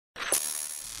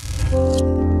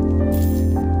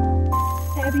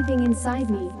everything inside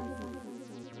me.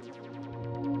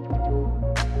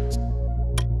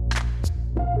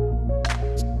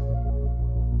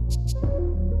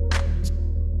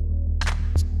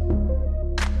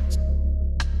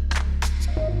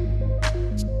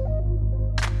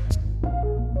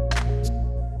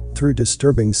 Through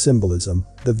disturbing symbolism,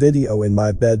 the video In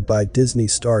My Bed by Disney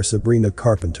star Sabrina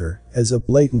Carpenter is a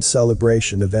blatant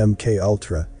celebration of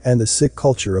MKUltra and the sick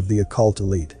culture of the occult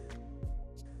elite.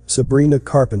 Sabrina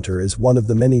Carpenter is one of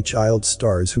the many child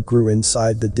stars who grew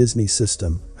inside the Disney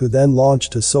system, who then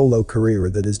launched a solo career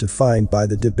that is defined by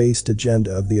the debased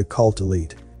agenda of the occult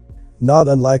elite. Not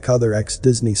unlike other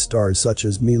ex-Disney stars such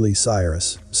as Miley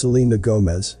Cyrus, Selena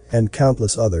Gomez, and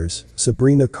countless others,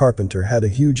 Sabrina Carpenter had a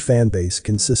huge fanbase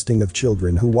consisting of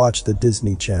children who watched the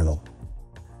Disney Channel.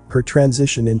 Her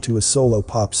transition into a solo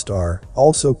pop star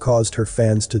also caused her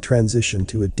fans to transition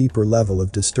to a deeper level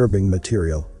of disturbing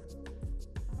material.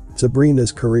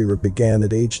 Sabrina's career began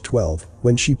at age 12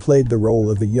 when she played the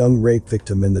role of a young rape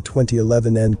victim in the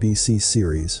 2011 NBC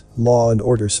series, Law &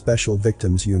 Order Special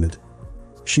Victims Unit.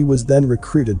 She was then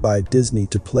recruited by Disney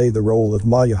to play the role of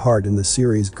Maya Hart in the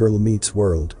series Girl Meets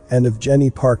World and of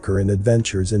Jenny Parker in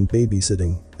Adventures in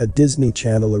Babysitting, a Disney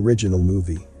Channel original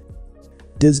movie.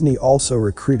 Disney also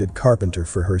recruited Carpenter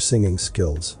for her singing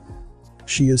skills.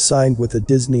 She is signed with the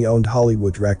Disney-owned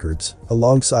Hollywood Records,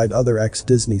 alongside other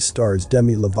ex-Disney stars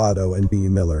Demi Lovato and Bea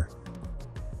Miller.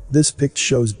 This pic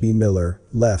shows Bea Miller,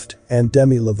 left, and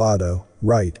Demi Lovato,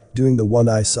 right, doing the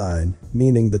one-eye sign,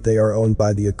 meaning that they are owned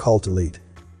by the occult elite.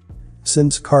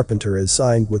 Since Carpenter is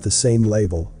signed with the same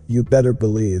label, you better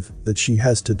believe that she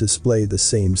has to display the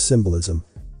same symbolism.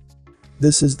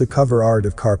 This is the cover art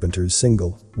of Carpenter's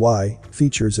single, Why,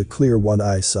 features a clear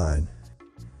one-eye sign.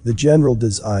 The general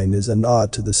design is a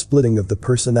nod to the splitting of the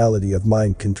personality of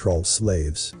mind control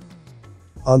slaves.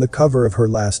 On the cover of her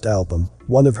last album,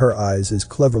 one of her eyes is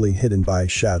cleverly hidden by a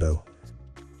shadow.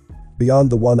 Beyond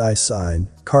the one-eye sign,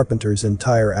 Carpenter's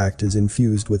entire act is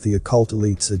infused with the occult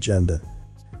elite's agenda.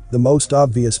 The most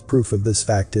obvious proof of this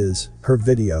fact is her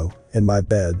video, In My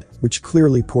Bed, which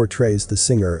clearly portrays the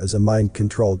singer as a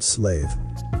mind-controlled slave.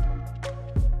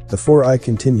 Before I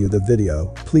continue the video,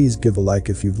 please give a like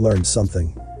if you've learned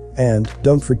something. And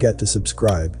don't forget to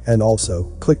subscribe and also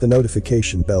click the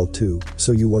notification bell too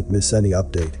so you won't miss any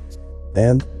update.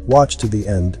 And watch to the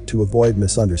end to avoid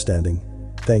misunderstanding.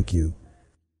 Thank you.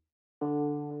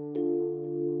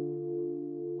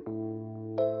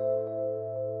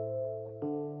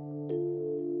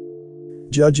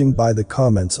 Judging by the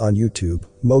comments on YouTube,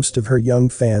 most of her young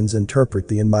fans interpret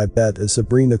the In My Bed as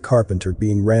Sabrina Carpenter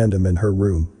being random in her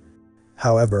room.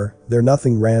 However, there's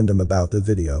nothing random about the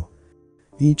video.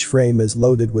 Each frame is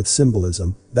loaded with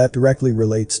symbolism that directly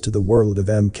relates to the world of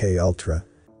MKUltra.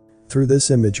 Through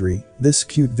this imagery, this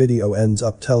cute video ends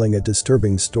up telling a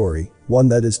disturbing story, one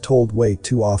that is told way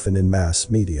too often in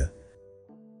mass media.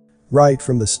 Right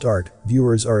from the start,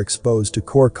 viewers are exposed to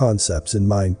core concepts in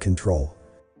mind control.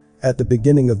 At the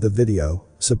beginning of the video,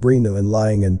 Sabrina is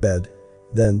lying in bed.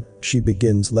 Then, she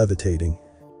begins levitating.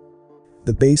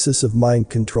 The basis of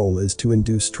mind control is to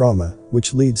induce trauma,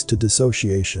 which leads to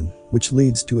dissociation, which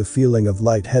leads to a feeling of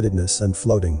lightheadedness and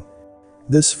floating.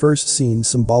 This first scene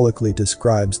symbolically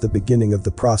describes the beginning of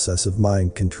the process of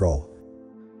mind control.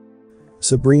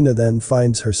 Sabrina then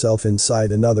finds herself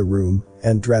inside another room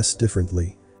and dressed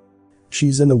differently.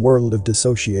 She's in a world of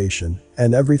dissociation,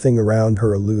 and everything around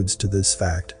her alludes to this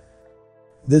fact.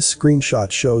 This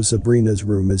screenshot shows Sabrina's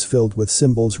room is filled with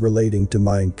symbols relating to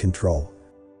mind control.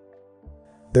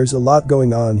 There's a lot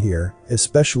going on here,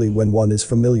 especially when one is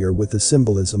familiar with the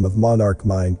symbolism of monarch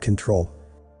mind control.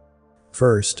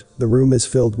 First, the room is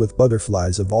filled with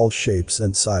butterflies of all shapes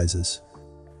and sizes.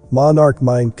 Monarch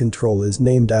mind control is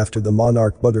named after the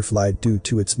monarch butterfly due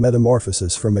to its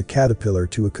metamorphosis from a caterpillar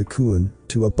to a cocoon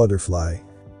to a butterfly.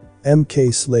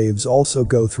 MK slaves also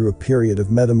go through a period of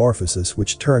metamorphosis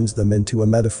which turns them into a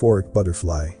metaphoric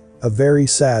butterfly. A very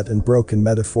sad and broken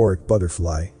metaphoric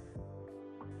butterfly.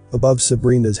 Above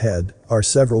Sabrina's head are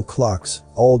several clocks,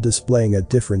 all displaying a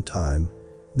different time.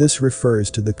 This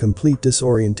refers to the complete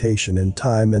disorientation in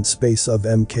time and space of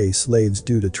MK slaves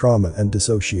due to trauma and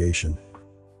dissociation.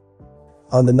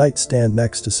 On the nightstand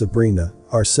next to Sabrina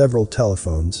are several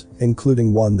telephones,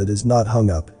 including one that is not hung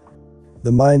up.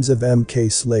 The minds of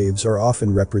MK slaves are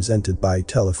often represented by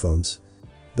telephones.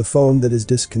 The phone that is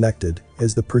disconnected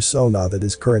is the persona that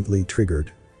is currently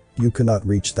triggered. You cannot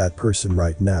reach that person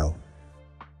right now.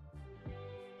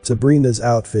 Sabrina's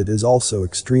outfit is also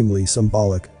extremely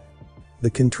symbolic. The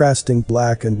contrasting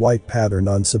black and white pattern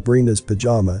on Sabrina's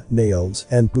pajama, nails,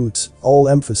 and boots all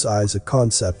emphasize a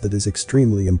concept that is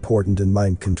extremely important in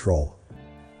mind control.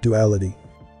 Duality.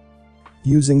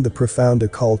 Using the profound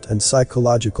occult and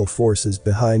psychological forces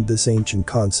behind this ancient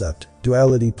concept,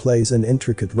 duality plays an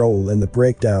intricate role in the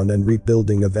breakdown and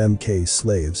rebuilding of MK's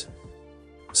slaves.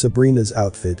 Sabrina's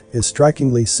outfit is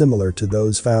strikingly similar to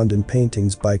those found in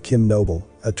paintings by Kim Noble,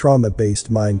 a trauma-based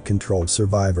mind control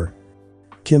survivor.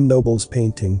 Kim Noble's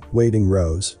painting, Waiting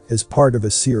Rose, is part of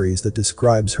a series that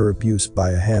describes her abuse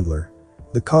by a handler.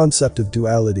 The concept of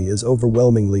duality is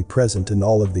overwhelmingly present in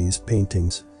all of these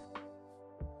paintings.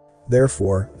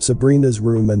 Therefore, Sabrina's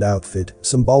room and outfit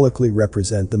symbolically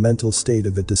represent the mental state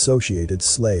of a dissociated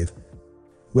slave.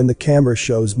 When the camera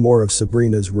shows more of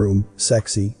Sabrina's room,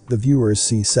 sexy, the viewers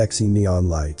see sexy neon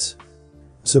lights.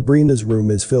 Sabrina's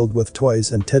room is filled with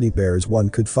toys and teddy bears one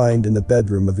could find in the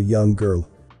bedroom of a young girl.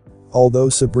 Although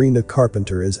Sabrina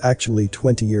Carpenter is actually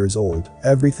 20 years old,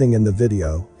 everything in the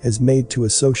video is made to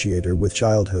associate her with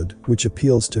childhood, which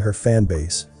appeals to her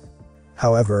fanbase.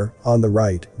 However, on the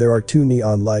right, there are two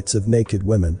neon lights of naked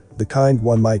women, the kind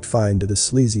one might find at a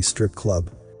sleazy strip club.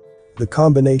 The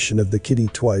combination of the kiddie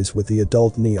toys with the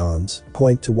adult neons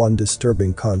point to one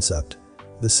disturbing concept: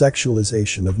 the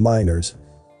sexualization of minors.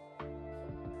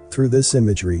 Through this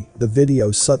imagery, the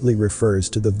video subtly refers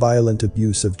to the violent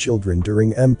abuse of children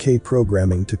during MK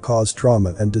programming to cause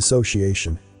trauma and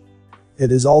dissociation.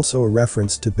 It is also a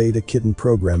reference to beta kitten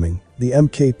programming, the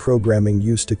MK programming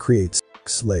used to create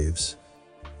sex slaves.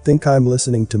 Think I'm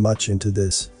listening too much into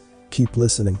this? Keep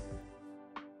listening.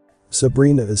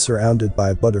 Sabrina is surrounded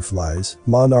by butterflies,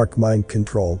 monarch mind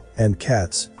control, and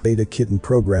cats, beta kitten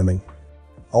programming.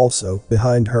 Also,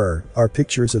 behind her are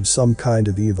pictures of some kind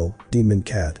of evil, demon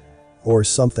cat. Or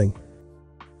something.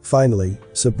 Finally,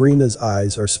 Sabrina's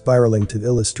eyes are spiraling to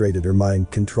illustrate her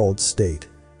mind-controlled state.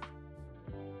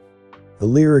 The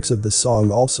lyrics of the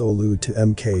song also allude to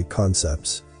MK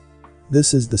concepts.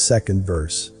 This is the second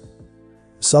verse.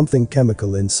 Something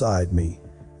chemical inside me,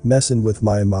 messin' with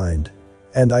my mind.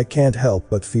 And I can't help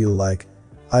but feel like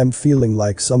I'm feeling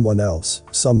like someone else.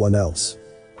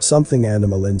 Something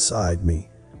animal inside me,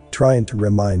 trying to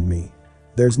remind me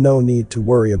there's no need to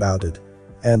worry about it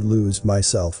and lose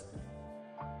myself.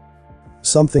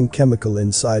 Something chemical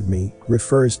inside me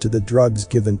refers to the drugs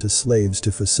given to slaves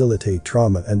to facilitate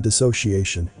trauma and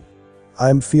dissociation.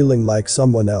 I'm feeling like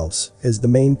someone else is the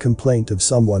main complaint of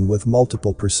someone with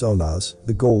multiple personas,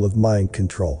 the goal of mind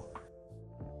control.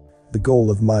 The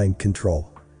goal of mind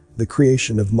control. The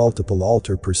creation of multiple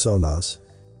alter personas.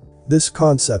 This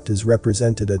concept is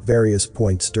represented at various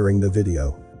points during the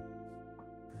video.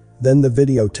 Then the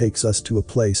video takes us to a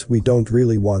place we don't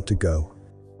really want to go.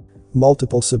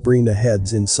 Multiple Sabrina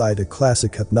heads inside a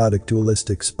classic hypnotic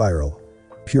dualistic spiral.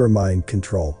 Pure mind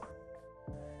control.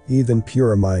 Even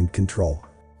pure mind control.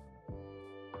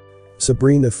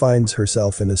 Sabrina finds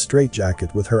herself in a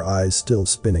straitjacket with her eyes still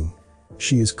spinning.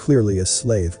 She is clearly a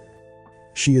slave.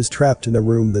 She is trapped in a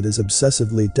room that is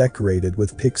obsessively decorated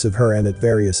with pics of her and at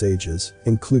various ages,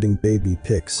 including baby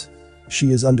pics.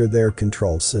 She is under their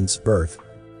control since birth.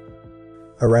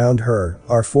 Around her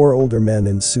are four older men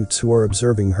in suits who are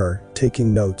observing her,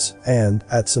 taking notes, and,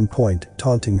 at some point,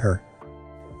 taunting her.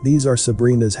 These are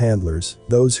Sabrina's handlers,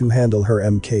 those who handle her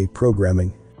MK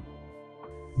programming.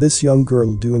 This young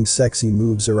girl doing sexy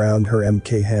moves around her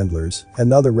MK handlers,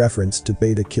 another reference to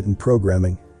beta kitten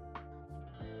programming.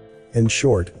 In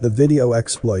short, the video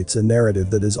exploits a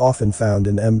narrative that is often found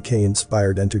in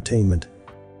MK-inspired entertainment.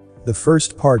 The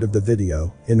first part of the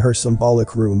video, in her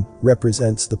symbolic room,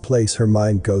 represents the place her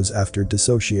mind goes after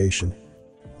dissociation.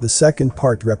 The second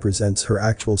part represents her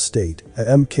actual state, a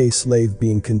MK slave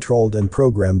being controlled and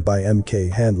programmed by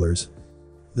MK handlers.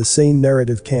 The same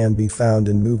narrative can be found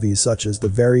in movies such as the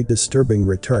very disturbing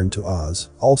Return to Oz,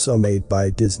 also made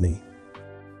by Disney.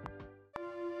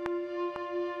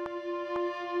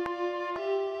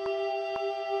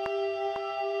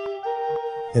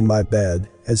 In My Bed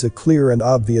is a clear and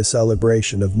obvious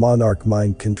celebration of monarch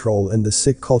mind control and the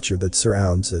sick culture that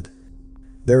surrounds it.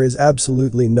 There is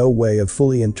absolutely no way of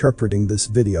fully interpreting this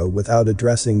video without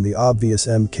addressing the obvious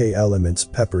MK elements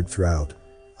peppered throughout.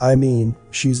 I mean,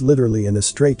 she's literally in a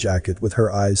straitjacket with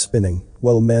her eyes spinning,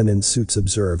 while men in suits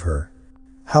observe her.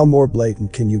 How more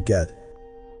blatant can you get?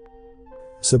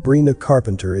 Sabrina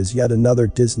Carpenter is yet another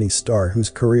Disney star whose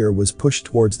career was pushed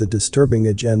towards the disturbing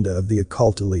agenda of the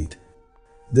occult elite.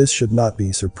 This should not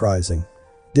be surprising.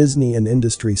 Disney, an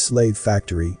industry slave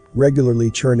factory,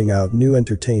 regularly churning out new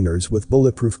entertainers with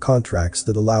bulletproof contracts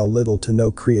that allow little to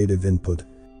no creative input.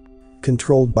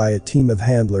 Controlled by a team of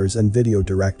handlers and video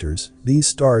directors, these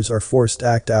stars are forced to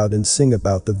act out and sing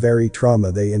about the very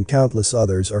trauma they and countless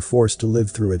others are forced to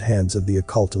live through at hands of the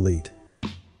occult elite.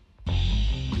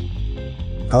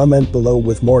 Comment below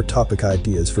with more topic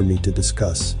ideas for me to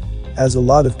discuss. As a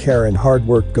lot of care and hard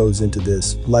work goes into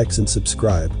this, likes and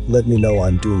subscribe, let me know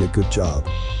I'm doing a good job.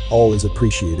 All is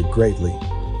appreciated greatly.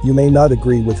 You may not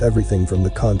agree with everything from the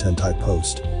content I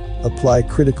post. Apply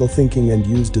critical thinking and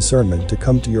use discernment to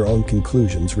come to your own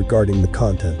conclusions regarding the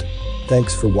content.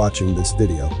 Thanks for watching this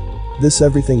video. This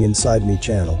Everything Inside Me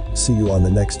channel, see you on the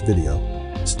next video.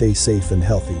 Stay safe and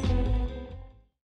healthy.